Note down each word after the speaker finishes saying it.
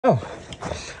Oh,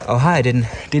 hi! I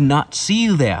did not see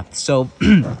you there. So,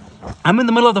 I'm in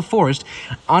the middle of the forest,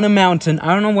 on a mountain.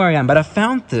 I don't know where I am, but I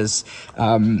found this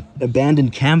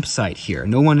abandoned campsite here.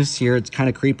 No one is here. It's kind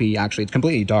of creepy, actually. It's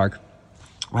completely dark.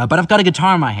 But I've got a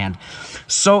guitar in my hand,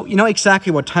 so you know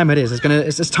exactly what time it is.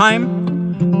 It's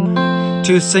time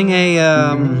to sing a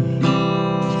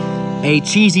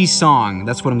cheesy song.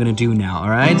 That's what I'm gonna do now. All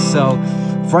right. So,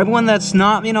 for everyone that's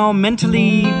not,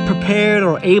 mentally prepared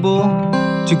or able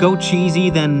to go cheesy,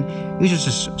 then you should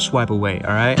just swipe away,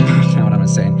 all right? You know what I'm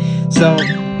saying. So,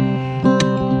 I'm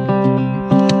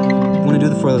gonna do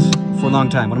this for a long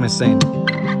time. What am I saying?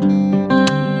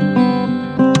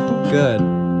 Good.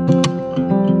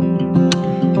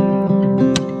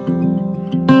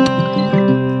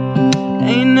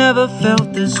 Ain't never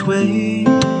felt this way.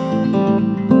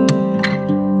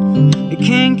 You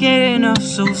can't get enough,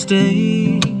 so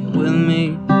stay with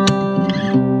me.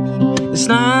 It's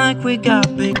not like we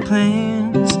got big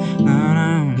plans,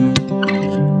 no.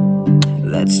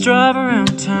 Let's drive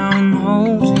around town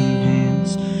holding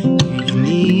hands. You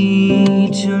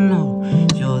need to know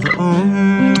you're the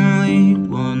only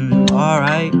one.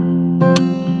 Alright,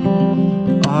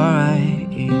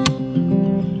 you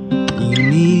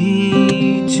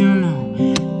need to know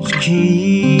you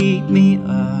keep me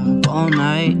up all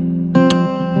night,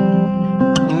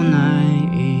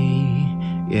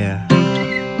 yeah.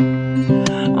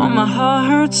 Oh, my heart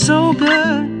hurts so good.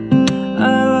 I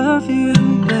love you,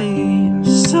 babe,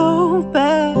 so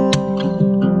bad,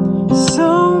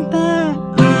 so bad.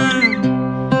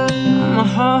 Oh, my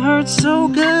heart hurts so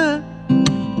good.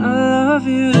 I love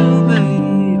you,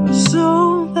 babe,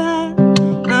 so bad,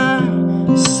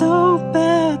 so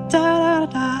bad. Da, da,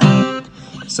 da.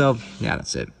 So, yeah,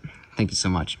 that's it. Thank you so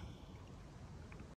much.